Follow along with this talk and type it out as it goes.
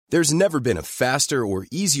There's never been a faster or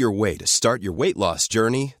easier way to start your weight loss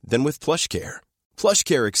journey than with PlushCare.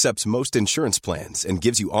 PlushCare accepts most insurance plans and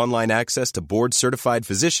gives you online access to board-certified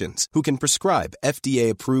physicians who can prescribe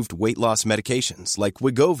FDA-approved weight loss medications like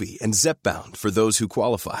Wegovy and Zepbound for those who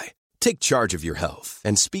qualify. Take charge of your health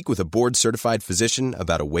and speak with a board-certified physician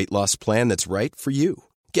about a weight loss plan that's right for you.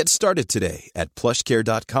 Get started today at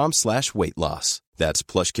plushcare.com/weight-loss. That's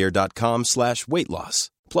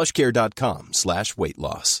plushcare.com/weight-loss.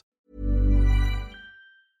 plushcare.com/weight-loss.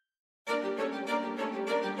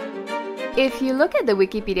 If you look at the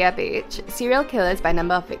Wikipedia page, serial killers by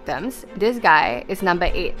number of victims, this guy is number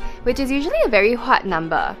 8, which is usually a very hot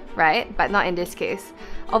number, right? But not in this case.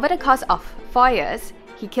 Over the course of 4 years,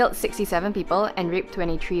 he killed 67 people and raped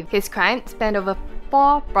 23. His crime spanned over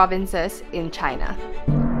 4 provinces in China.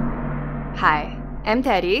 Hi, I'm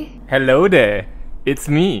Teddy. Hello there. It's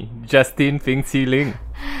me, Justin Ping Si Ling.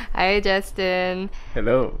 Hi, Justin.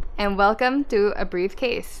 Hello. And welcome to A Brief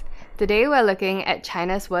Case. Today we're looking at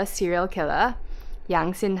China's worst serial killer,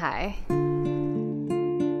 Yang Xinhai.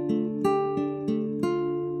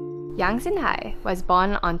 Yang Xinhai was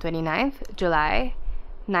born on 29th July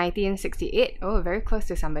 1968. Oh, very close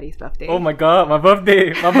to somebody's birthday. Oh my god, my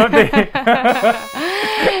birthday!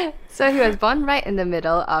 So he was born right in the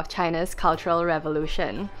middle of China's Cultural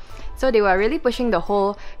Revolution. So they were really pushing the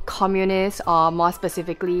whole communist, or more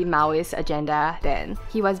specifically Maoist agenda then.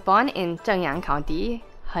 He was born in Zhengyang County,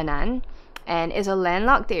 Henan, and it's a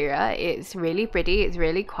landlocked area. It's really pretty, it's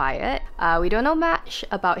really quiet. We don't know much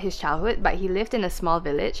about his childhood, but he lived in a small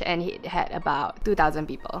village and he had about 2,000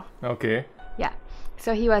 people. Okay. Yeah.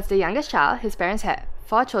 So he was the youngest child. His parents had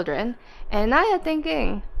 4 children. And now you're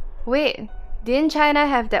thinking, wait, didn't China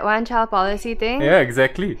have that one-child policy thing? Yeah,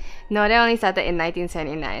 exactly. No, that only started in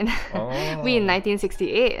 1979. Oh. We in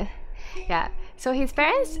 1968. Yeah. So his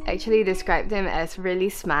parents actually described him as really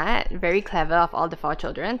smart, very clever of all the 4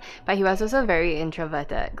 children, but he was also very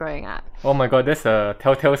introverted growing up. Oh my god, that's a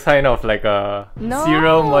telltale sign of like a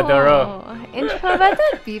serial murderer.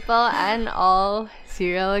 Introverted people aren't all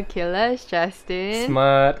serial killers, Justin.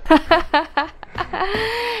 Smart.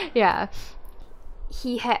 Yeah.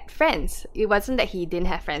 He had friends. It wasn't that he didn't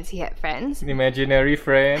have friends, he had friends. Imaginary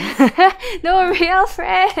friends. No, real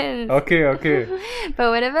friends. Okay. But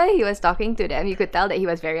whenever he was talking to them, you could tell that he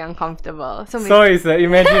was very uncomfortable. So it's an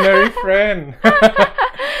imaginary friend.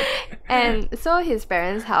 And so his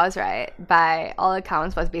parents' house, right, by all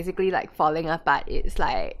accounts, was basically like falling apart. It's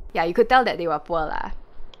like, yeah, you could tell that they were poor lah.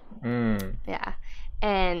 Yeah.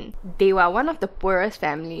 And they were one of the poorest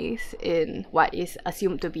families in what is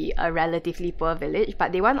assumed to be a relatively poor village,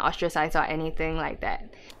 but they weren't ostracized or anything like that.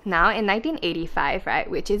 Now, in 1985, right,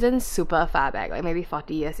 which isn't super far back, like maybe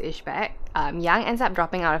 40 years-ish back, Yang ends up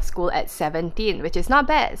dropping out of school at 17, which is not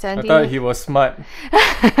bad. 17. I thought he was smart.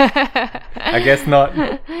 I guess not.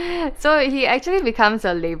 So he actually becomes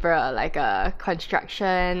a laborer, like a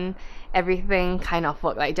construction, everything kind of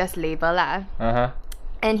work, like just labor lah.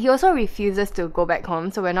 And he also refuses to go back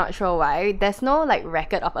home, so we're not sure why. There's no like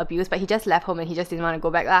record of abuse, but he just left home and he just didn't want to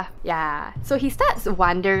go back lah. Yeah. So he starts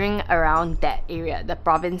wandering around that area, the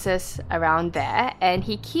provinces around there, and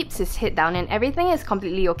he keeps his head down and everything is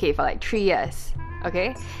completely okay for like 3 years.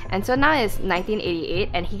 Okay? And so now it's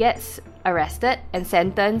 1988 and he gets arrested and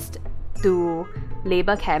sentenced to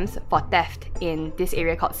labor camps for theft in this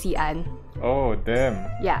area called Xi'an. Oh, damn.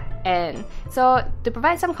 Yeah, and so to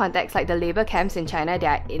provide some context, like the labor camps in China, they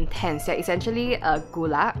are intense. They're essentially a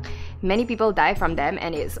gulag. Many people die from them,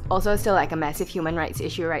 and it's also still like a massive human rights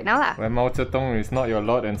issue right now lah. When Mao Zedong is not your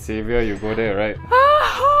lord and savior, you go there, right?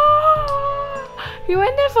 He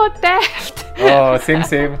went there for theft. Oh, same.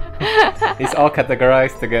 It's all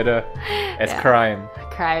categorized together as crime.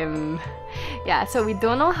 Yeah, so we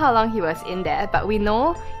don't know how long he was in there, but we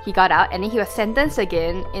know he got out and then he was sentenced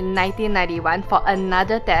again in 1991 for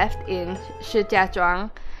another theft in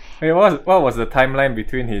Shijiazhuang. Wait, what was the timeline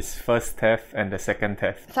between his first theft and the second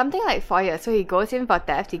theft? Something like 4 years. So he goes in for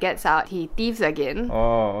theft, he gets out, he thieves again.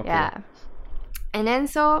 Oh, okay. Yeah. And then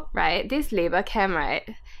so, right, this labor camp, right,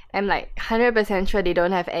 I'm like 100% sure they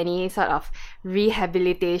don't have any sort of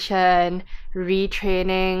rehabilitation,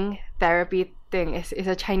 retraining, therapy thing. It's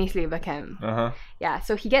a Chinese labor camp. Yeah,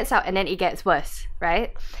 so he gets out and then it gets worse,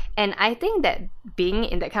 right? And I think that being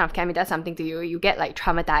in that kind of camp, it does something to you. You get like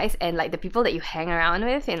traumatized, and like the people that you hang around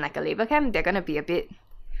with in like a labor camp, they're gonna be a bit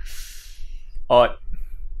odd.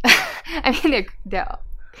 I mean, they're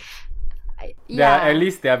yeah, at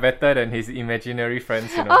least they're better than his imaginary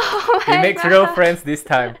friends, you know. Oh he makes real friends this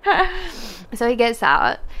time. So he gets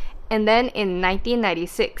out, and then in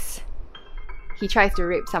 1996, he tries to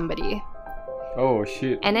rape somebody. Oh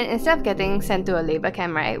shit. And then instead of getting sent to a labor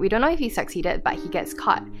camp, right, we don't know if he succeeded, but he gets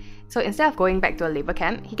caught. So instead of going back to a labor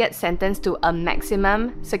camp, he gets sentenced to a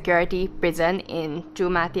maximum security prison in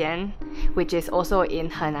Zhumatian, which is also in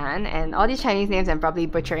Henan. And all these Chinese names I'm probably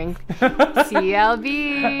butchering.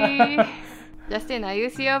 CLB. Justin, are you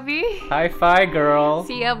CLB? High five, girl.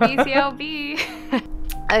 CLB.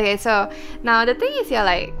 Okay, so now the thing is, you're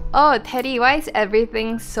like, oh, Teddy, why is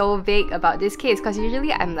everything so vague about this case? Because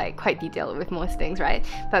usually I'm like quite detailed with most things, right?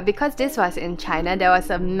 But because this was in China, there was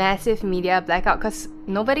a massive media blackout because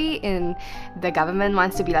nobody in the government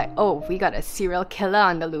wants to be like, oh, we got a serial killer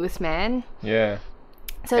on the loose, man. Yeah.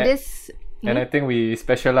 So this... And I think we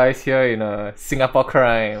specialize here in Singapore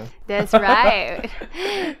crime. That's right.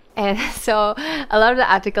 And so a lot of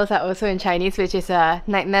the articles are also in Chinese, which is a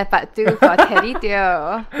nightmare part 2 for Teddy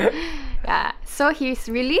Teo. Yeah. So he's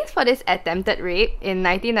released for this attempted rape in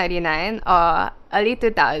 1999 or early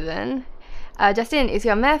 2000. Justin, is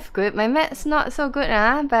your math good? My math's not so good,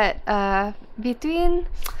 but between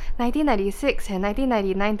 1996 and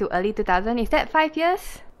 1999 to early 2000, is that 5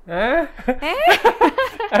 years?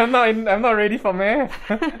 I'm not ready for math.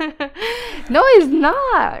 No, it's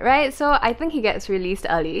not, right? So I think he gets released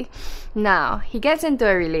early. Now, he gets into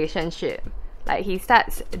a relationship. Like, he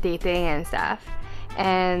starts dating and stuff.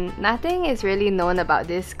 And nothing is really known about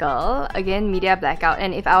this girl. Again, media blackout.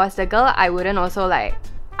 And if I was the girl, I wouldn't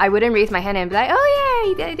raise my hand and be like, oh yeah,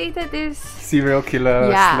 he dated this serial killer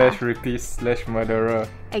 / rapist / murderer.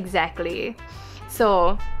 Exactly.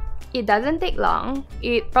 So it doesn't take long.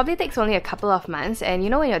 It probably takes only a couple of months. And you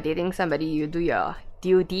know, when you're dating somebody, you do your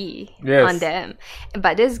duty on them.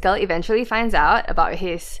 But this girl eventually finds out about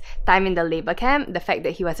his time in the labor camp, the fact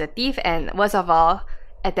that he was a thief, and worst of all,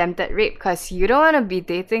 attempted rape. Because you don't want to be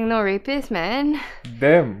dating no rapist, man.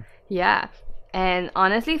 Damn. Yeah. And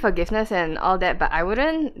honestly, forgiveness and all that, but I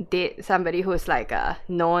wouldn't date somebody who's like a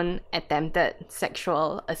known attempted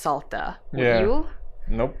sexual assaulter. Would you?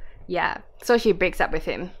 Nope. Yeah. So she breaks up with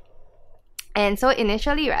him. And so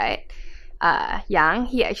initially, right, Yang,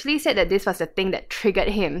 he actually said that this was the thing that triggered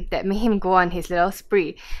him, that made him go on his little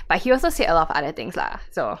spree. But he also said a lot of other things lah.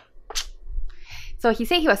 So he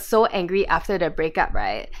said he was so angry after the breakup,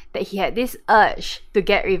 right, that he had this urge to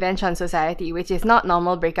get revenge on society, which is not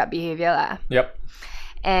normal breakup behavior lah. Yep.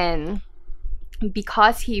 And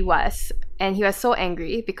because he was so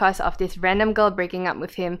angry because of this random girl breaking up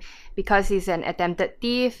with him, because he's an attempted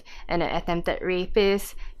thief and an attempted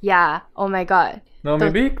rapist. Yeah, oh my god. No,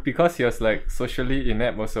 maybe because he was like socially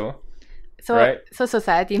inept also. So, right? So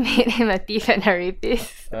society made him a thief and a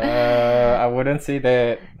rapist. I wouldn't say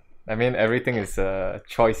that. I mean, everything is a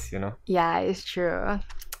choice, you know. Yeah, it's true.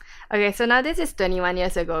 Okay, so now this is 21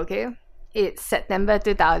 years ago, okay? It's September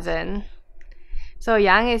 2000. So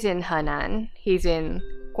Yang is in Henan. He's in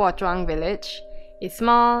Guozhuang village. It's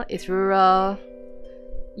small, it's rural.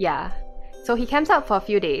 Yeah. So he camps out for a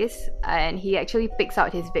few days and he actually picks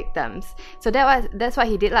out his victims. So that's what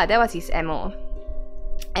he did lah. That was his MO.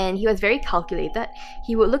 And he was very calculated.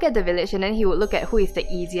 He would look at the village and then he would look at who is the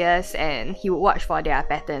easiest and he would watch for their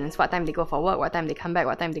patterns. What time they go for work, what time they come back,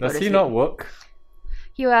 what time they go to sleep. Does he not work?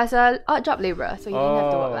 He was an odd job labourer, so he didn't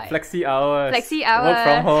have to work like... Flexi hours. Flexi hours. Work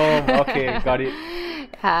from home. Okay, got it.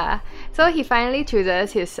 Yeah. So he finally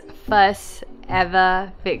chooses his first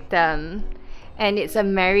ever victim. And it's a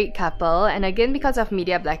married couple. And again, because of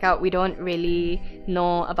media blackout, we don't really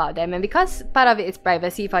know about them. And because part of it is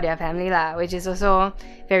privacy for their family lah, which is also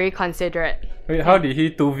very considerate. Wait, how did he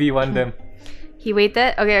 2v1 them? He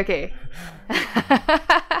waited... Okay.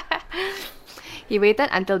 He waited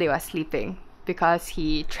until they were sleeping because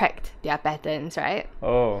he tracked their patterns, right?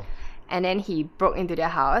 Oh. And then he broke into their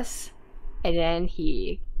house and then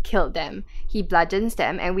he killed them. He bludgeons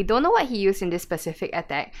them, and we don't know what he used in this specific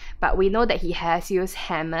attack, but we know that he has used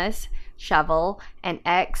hammers, shovel, an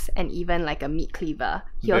axe, and even like a meat cleaver.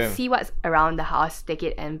 He'll see what's around the house, take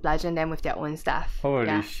it, and bludgeon them with their own stuff.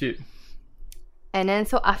 Holy shit. And then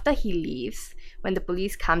so after he leaves, when the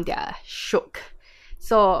police come, they're shook.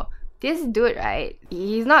 So this dude, right,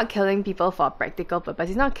 he's not killing people for practical purpose.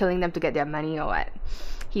 He's not killing them to get their money or what.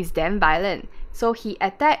 He's damn violent. So he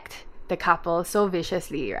attacked the couple so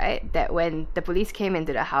viciously, right, that when the police came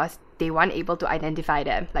into the house, they weren't able to identify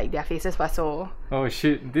them. Like, their faces were so... Oh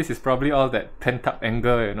shit, this is probably all that pent-up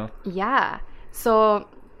anger, you know? Yeah. So,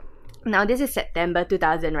 now this is September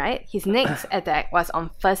 2000, right? His next attack was on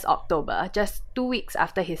 1st October, just 2 weeks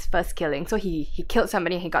after his first killing. So he killed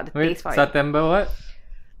somebody and he got the taste for September what?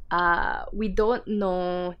 We don't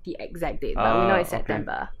know the exact date, but we know it's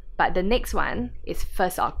September. Okay. But the next one is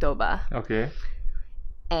 1st October. Okay.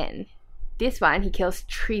 And this one, he kills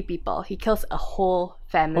 3 people. He kills a whole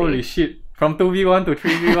family. Holy shit. From 2v1 to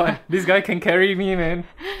 3v1. This guy can carry me, man.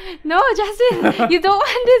 No, Justin, you don't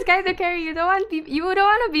want this guy to carry. You don't want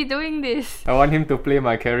to be doing this. I want him to play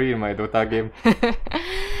my carry in my Dota game.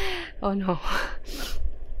 Oh no.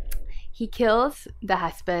 He kills the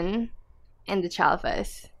husband and the child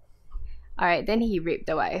first. Alright, then he raped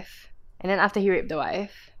the wife. And then after he raped the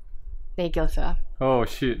wife, then he kills her. Oh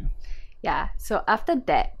shit. Yeah, so after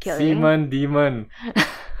that killing... Semen demon.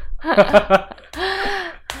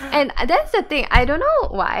 And that's the thing, I don't know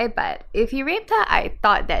why, but if he raped her, I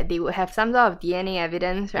thought that they would have some sort of DNA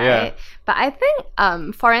evidence, right? Yeah. But I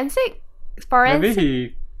think forensic... Maybe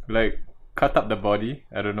he cut up the body.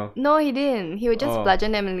 I don't know. No, he didn't. He would just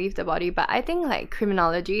bludgeon them and leave the body. But I think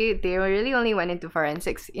criminology, they really only went into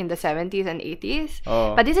forensics in the 70s and 80s.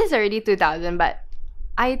 Oh. But this is already 2000. But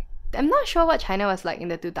I'm not sure what China was like in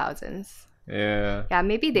the 2000s. Yeah. Yeah,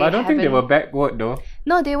 maybe they. But I don't think they were backward though.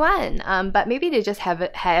 No, they weren't. But maybe they just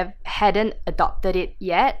hadn't adopted it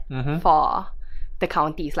yet for the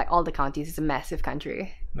counties. Like all the counties, it's a massive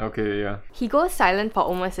country. Okay, yeah. He goes silent for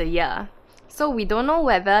almost a year. So we don't know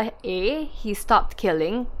whether A, he stopped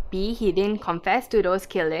killing, B, he didn't confess to those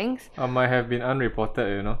killings. Or might have been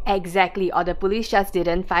unreported, you know. Exactly, or the police just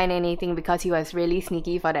didn't find anything because he was really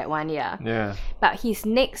sneaky for that 1 year. Yeah. But his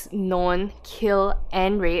next known kill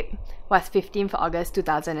and rape was 15th August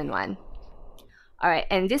 2001. Alright,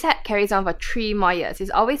 and this carries on for 3 more years.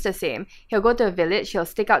 It's always the same. He'll go to a village, he'll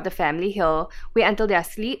stick out the family, he'll wait until they're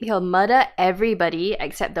asleep, he'll murder everybody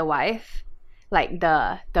except the wife. Like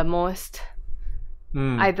the most...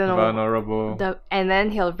 I don't know. Vulnerable. And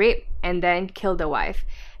then he'll rape and then kill the wife.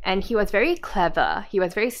 And he was very clever. He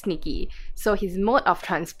was very sneaky. So his mode of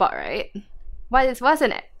transport, right? What's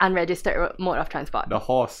an unregistered mode of transport? The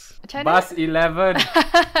horse. China? Bus 11.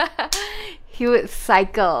 He would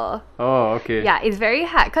cycle. Oh, okay. Yeah, it's very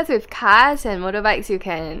hard because with cars and motorbikes, you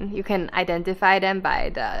can identify them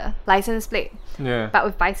by the license plate. Yeah. But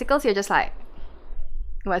with bicycles, you're just like,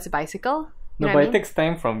 what's a bicycle? You know but what I mean? it takes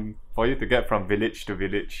time for you to get from village to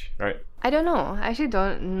village, right? I don't know. I actually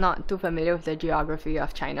not too familiar with the geography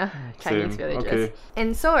of China, Chinese villages. Okay.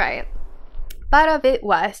 And so, right, part of it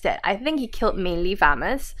was that I think he killed mainly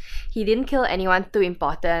farmers. He didn't kill anyone too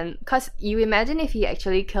important. Because you imagine if he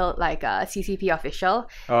actually killed like a CCP official.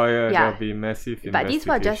 Oh yeah, there'll be massive investigations. But these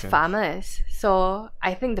were just farmers. So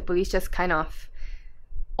I think the police just kind of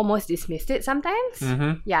almost dismissed it sometimes.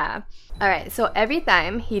 Yeah. Alright, so every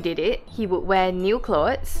time he did it, he would wear new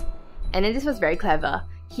clothes. And then this was very clever.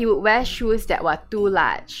 He would wear shoes that were too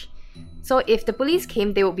large. So if the police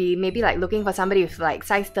came, they would be maybe like looking for somebody with like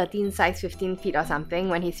size 13, size 15 feet or something,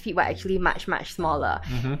 when his feet were actually much, much smaller.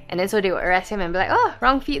 And then so they would arrest him and be like, oh,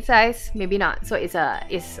 wrong feet size, maybe not. So it's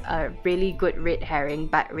a really good red herring,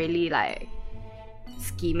 but really like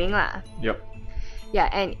scheming lah. Yep. Yeah,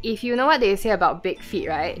 and if you know what they say about big feet,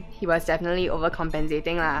 right? He was definitely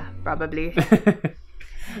overcompensating lah, probably.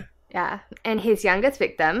 Yeah, and his youngest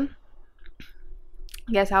victim,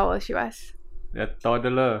 guess how old she was? A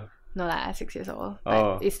toddler. No lah, 6 years old. But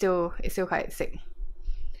Oh. it's still quite sick.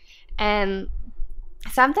 And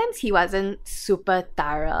sometimes he wasn't super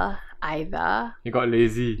thorough either. He got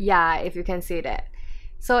lazy. Yeah, if you can say that.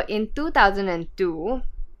 So in 2002,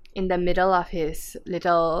 in the middle of his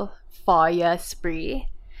little 4-year spree,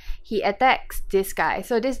 he attacks this guy.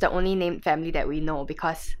 So this is the only named family that we know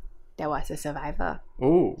because there was a survivor.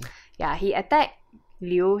 Oh. Yeah, he attacked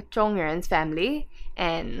Liu Zhongren's family,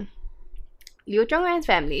 and Liu Zhongren's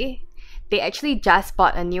family, they actually just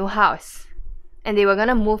bought a new house and they were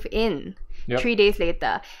gonna move in 3 days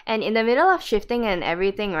later. And in the middle of shifting and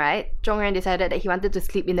everything, right, Zhongren decided that he wanted to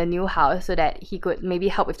sleep in the new house so that he could maybe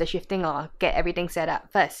help with the shifting or get everything set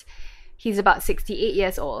up first. He's about 68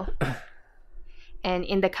 years old. And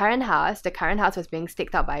in the current house was being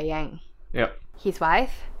staked out by Yang. Yep. His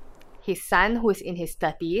wife, his son who's in his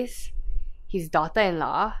 30s, his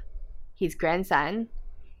daughter-in-law, his grandson,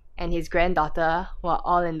 and his granddaughter were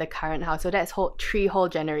all in the current house. So that's 3 whole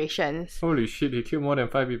generations. Holy shit, he killed more than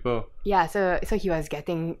 5 people. Yeah, so he was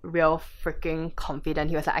getting real freaking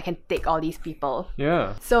confident. He was like, I can take all these people.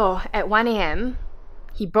 Yeah. So at 1 a.m.,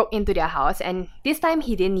 he broke into their house, and this time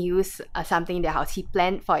he didn't use something in their house. He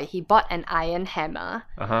planned for it. He bought an iron hammer,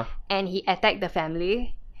 and he attacked the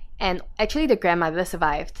family. And actually, the grandmother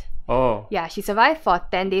survived. Oh. Yeah, she survived for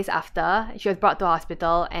 10 days after. She was brought to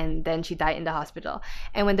hospital and then she died in the hospital.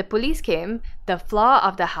 And when the police came, the floor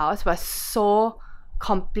of the house was so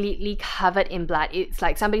completely covered in blood. It's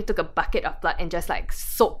like somebody took a bucket of blood and just like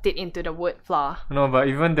soaked it into the wood floor. No, but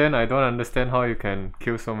even then, I don't understand how you can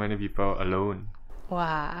kill so many people alone.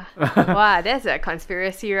 Wow. Wow, that's a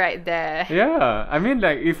conspiracy right there. Yeah, I mean,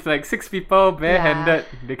 like, if like 6 people barehanded,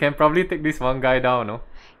 they can probably take this one guy down, no?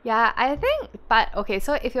 Yeah, I think, but okay,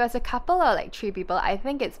 so if it was a couple or like 3 people, I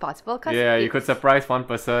think it's possible. Cause Yeah, you could surprise one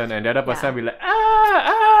person and the other person will be like,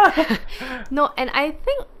 ah! No, and I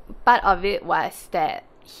think part of it was that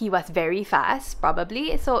he was very fast,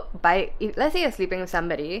 probably. So if, let's say you're sleeping with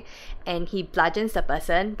somebody and he bludgeons the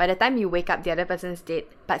person, by the time you wake up, the other person's dead.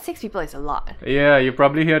 But 6 people is a lot. Yeah, you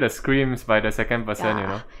probably hear the screams by the second person, you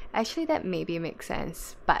know? Actually, that maybe makes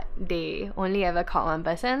sense. But they only ever caught one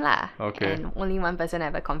person lah. Okay. And only one person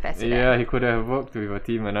ever confessed to Yeah, that. he could have worked with a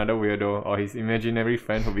team, another weirdo, or his imaginary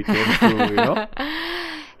friend who became true, you know?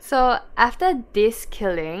 So after this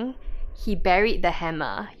killing, he buried the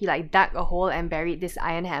hammer. He like dug a hole and buried this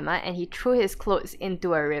iron hammer, and he threw his clothes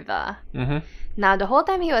into a river. Mm-hmm. Now, the whole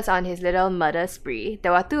time he was on his little murder spree,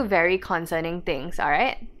 there were 2 very concerning things,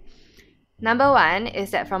 alright? Number 1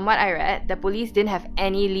 is that from what I read, the police didn't have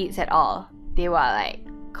any leads at all. They were like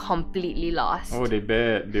completely lost. Oh, they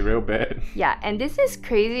bad. They real bad. Yeah, and this is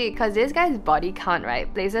crazy because this guy's body count,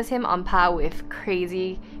 right, places him on par with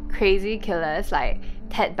crazy killers like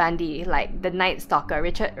Ted Bundy, like the Night Stalker,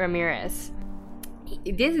 Richard Ramirez.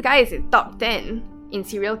 This guy is in top 10 in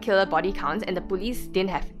serial killer body counts, and the police didn't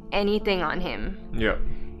have anything on him. Yeah.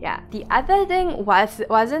 Yeah. The other thing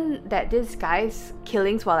wasn't that this guy's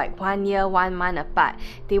killings were like 1 year, 1 month apart.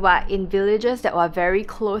 They were in villages that were very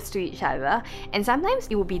close to each other, and sometimes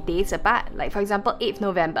it would be days apart. Like, for example, 8th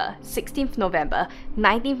November, 16th November,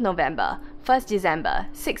 19th November, 1st December,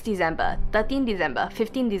 6th December, 13th December,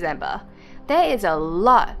 15th December. There is a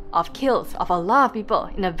lot of kills of a lot of people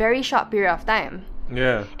in a very short period of time.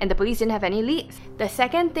 Yeah. And the police didn't have any leads. The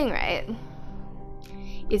second thing, right,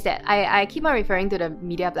 is that I keep on referring to the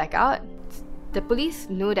media blackout. The police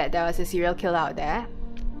knew that there was a serial killer out there,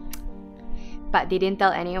 but they didn't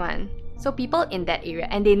tell anyone. So people in that area,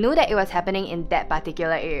 and they knew that it was happening in that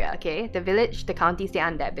particular area, okay? The village, the counties, they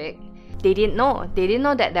aren't that big. They didn't know. They didn't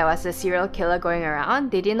know that there was a serial killer going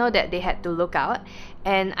around. They didn't know that they had to look out.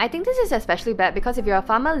 And I think this is especially bad because if you're a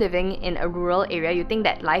farmer living in a rural area, you think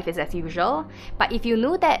that life is as usual. But if you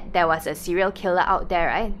knew that there was a serial killer out there,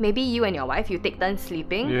 right? Maybe you and your wife, you take turns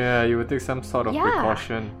sleeping. Yeah, you would take some sort of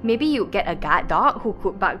precaution. Maybe you get a guard dog who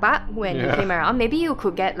could bark when you came around. Maybe you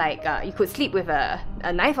could get like, you could sleep with a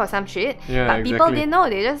knife or some shit. Yeah, but people didn't know.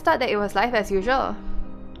 They just thought that it was life as usual.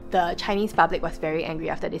 The Chinese public was very angry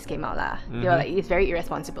after this came out lah. They were like, it's very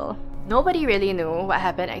irresponsible. Nobody really knew what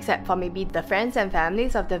happened except for maybe the friends and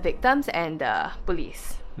families of the victims and the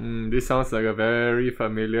police. This sounds like a very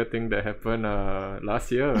familiar thing that happened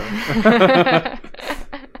last year.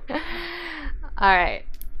 Alright,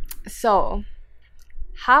 so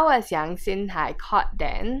how was Yang Xin Hai caught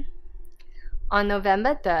then? On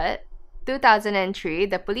November 3rd, 2003,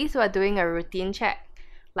 the police were doing a routine check,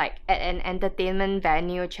 like at an entertainment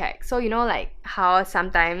venue check. So you know like how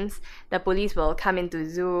sometimes the police will come into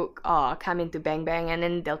Zouk or come into Bang Bang and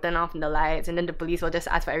then they'll turn off the lights and then the police will just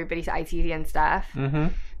ask for everybody's IC and stuff.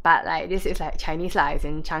 But like this is like Chinese lah, it's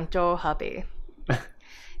in Changzhou, Hebei.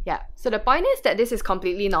 Yeah, so the point is that this is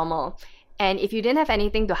completely normal. And if you didn't have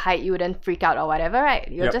anything to hide, you wouldn't freak out or whatever, right?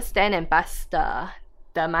 You'll just stand and pass the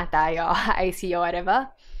mata, your IC or whatever.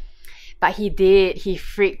 But he did. He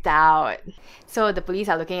freaked out. So the police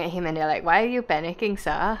are looking at him and they're like, why are you panicking,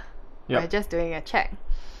 sir? We're just doing a check.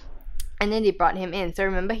 And then they brought him in. So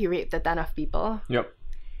remember, he raped a ton of people. Yep.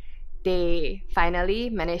 They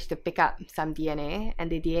finally managed to pick up some DNA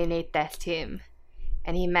and the DNA test him.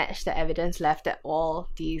 And he matched the evidence left at all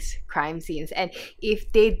these crime scenes. And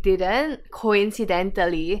if they didn't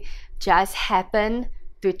coincidentally just happen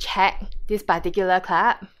to check this particular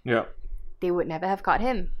club, they would never have caught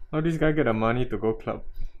him. How did this guy get the money to go club?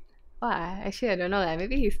 Well, actually, I don't know. Like,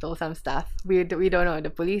 maybe he stole some stuff. We don't know.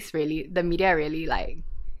 The media really like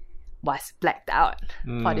was blacked out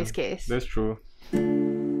for this case. That's true.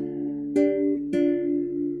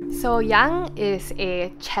 So Yang is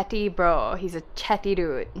a chatty bro. He's a chatty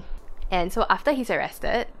dude. And so after he's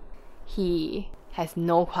arrested, he has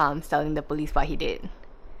no qualms telling the police what he did.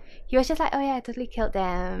 He was just like, oh yeah, I totally killed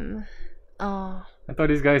them. Oh. I thought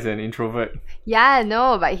this guy's an introvert. Yeah,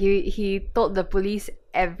 no, but he told the police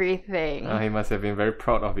everything. He must have been very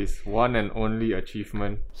proud of his one and only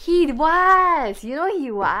achievement. He was. You know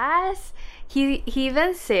he was. He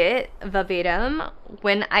even said verbatim,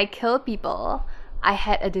 when I kill people, I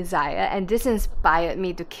had a desire and this inspired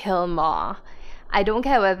me to kill more. I don't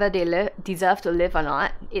care whether they deserve to live or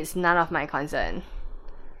not. It's none of my concern.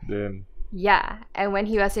 Damn. Yeah, and when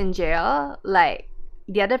he was in jail, like,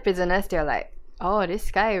 the other prisoners, they're like, oh,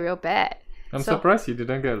 this guy real bad. I'm surprised he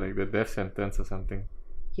didn't get like the death sentence or something.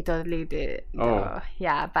 He totally did. Oh. Though.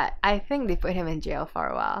 Yeah, but I think they put him in jail for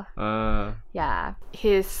a while. Yeah.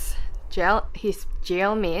 His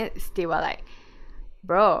jailmates, they were like,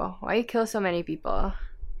 bro, why you kill so many people?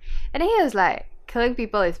 And then he was like, killing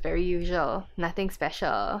people is very usual, nothing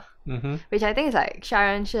special. Which I think is like 杀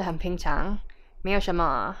人是很平常，没有什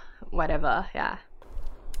么 whatever. Yeah.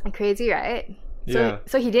 Crazy, right? Yeah.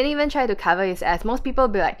 So he didn't even try to cover his ass. Most people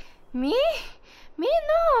would be like, Me,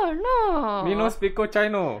 no. Me no speak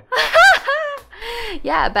Chino.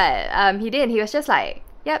 Yeah, but he didn't. He was just like,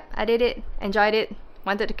 yep, I did it, enjoyed it,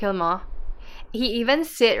 wanted to kill more. He even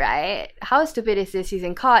said, right, how stupid is this? He's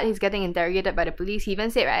in court, he's getting interrogated by the police. He even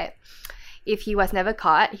said, right, if he was never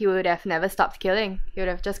caught, he would have never stopped killing. He would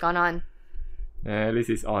have just gone on. Yeah, at least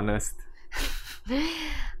he's honest.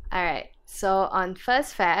 Alright, so on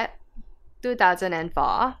 1st Feb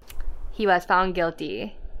 2004, he was found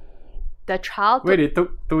guilty. The trial took... Wait, it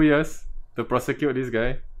took 2 years to prosecute this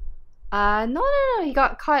guy? No. He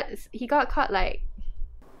got caught like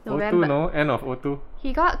November. 02, no? End of 02?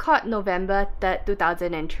 He got caught November 3rd,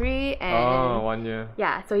 2003. And 1 year.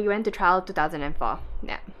 Yeah, so he went to trial 2004.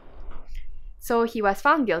 Yeah. So he was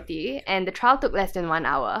found guilty, and the trial took less than 1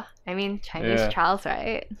 hour. I mean, Chinese trials,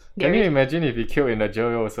 right? Can you imagine if he killed in the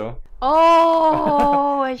jail also?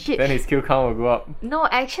 Oh, shit. Then his kill count will go up. No,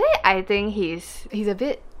 actually, I think he's a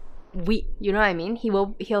bit weak. You know what I mean?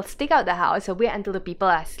 He'll stick out the house. He'll wait until the people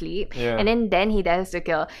are asleep, and then he dares to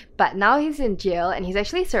kill. But now he's in jail, and he's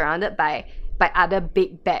actually surrounded by other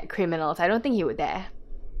big bad criminals. I don't think he would dare.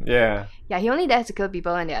 Yeah. Yeah, he only dares to kill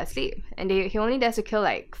people when they're asleep. And he only dares to kill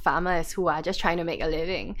like farmers who are just trying to make a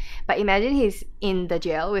living. But imagine he's in the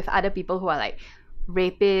jail with other people who are like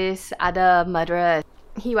rapists, other murderers.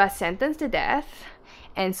 He was sentenced to death.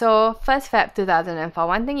 And so 1st Feb 2004,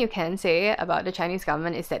 one thing you can say about the Chinese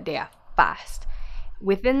government is that they are fast.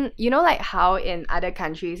 Within, you know, like how in other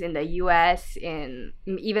countries, in the US, in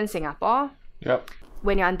even Singapore,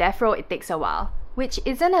 when you're on death row, it takes a while. Which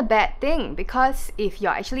isn't a bad thing, because if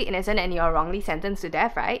you're actually innocent and you're wrongly sentenced to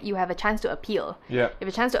death, right, you have a chance to appeal. Yeah. You have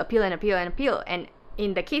a chance to appeal and appeal and appeal. And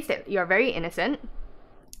in the case that you're very innocent,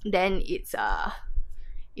 then it's a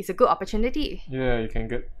good opportunity. Yeah, you can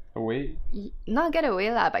get away. Not get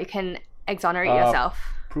away lah, but you can exonerate yourself.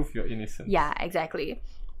 Prove your innocence. Yeah, exactly.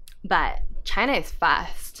 But China is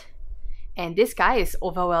fast, and this guy is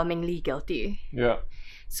overwhelmingly guilty. Yeah.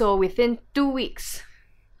 So within 2 weeks,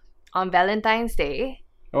 on Valentine's Day...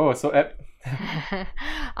 Oh, so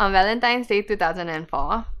on Valentine's Day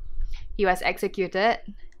 2004, he was executed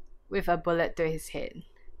with a bullet to his head.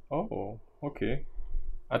 Oh, okay.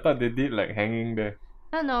 I thought they did like hanging there.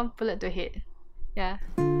 No, bullet to head. Yeah.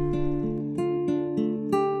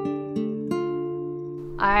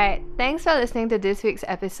 Alright, thanks for listening to this week's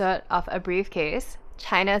episode of A Briefcase,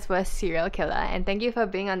 China's Worst Serial Killer, and thank you for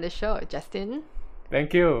being on the show, Justin.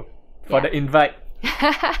 Thank you for the invite.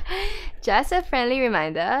 Just a friendly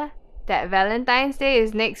reminder that Valentine's Day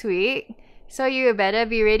is next week, so you better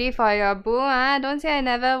be ready for your boo, Don't say I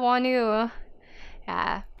never warned you.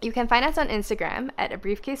 Yeah. You can find us on Instagram at A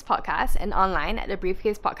Briefcase Podcast and online at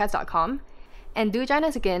thebriefcasepodcast.com. And do join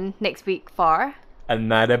us again next week for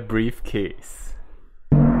another briefcase.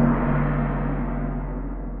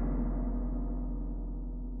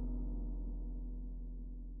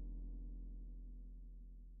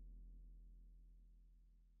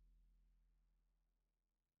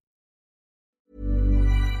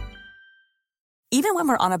 Even when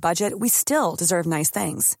we're on a budget, we still deserve nice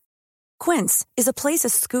things. Quince is a place to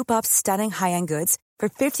scoop up stunning high-end goods for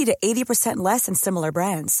 50 to 80% less than similar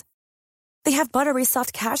brands. They have buttery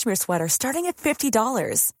soft cashmere sweaters starting at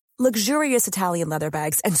 $50, luxurious Italian leather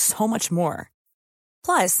bags, and so much more.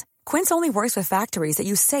 Plus, Quince only works with factories that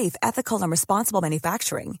use safe, ethical, and responsible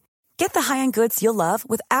manufacturing. Get the high-end goods you'll love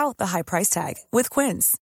without the high price tag with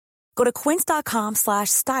Quince. Go to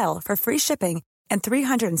quince.com/style for free shipping and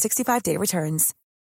 365-day returns.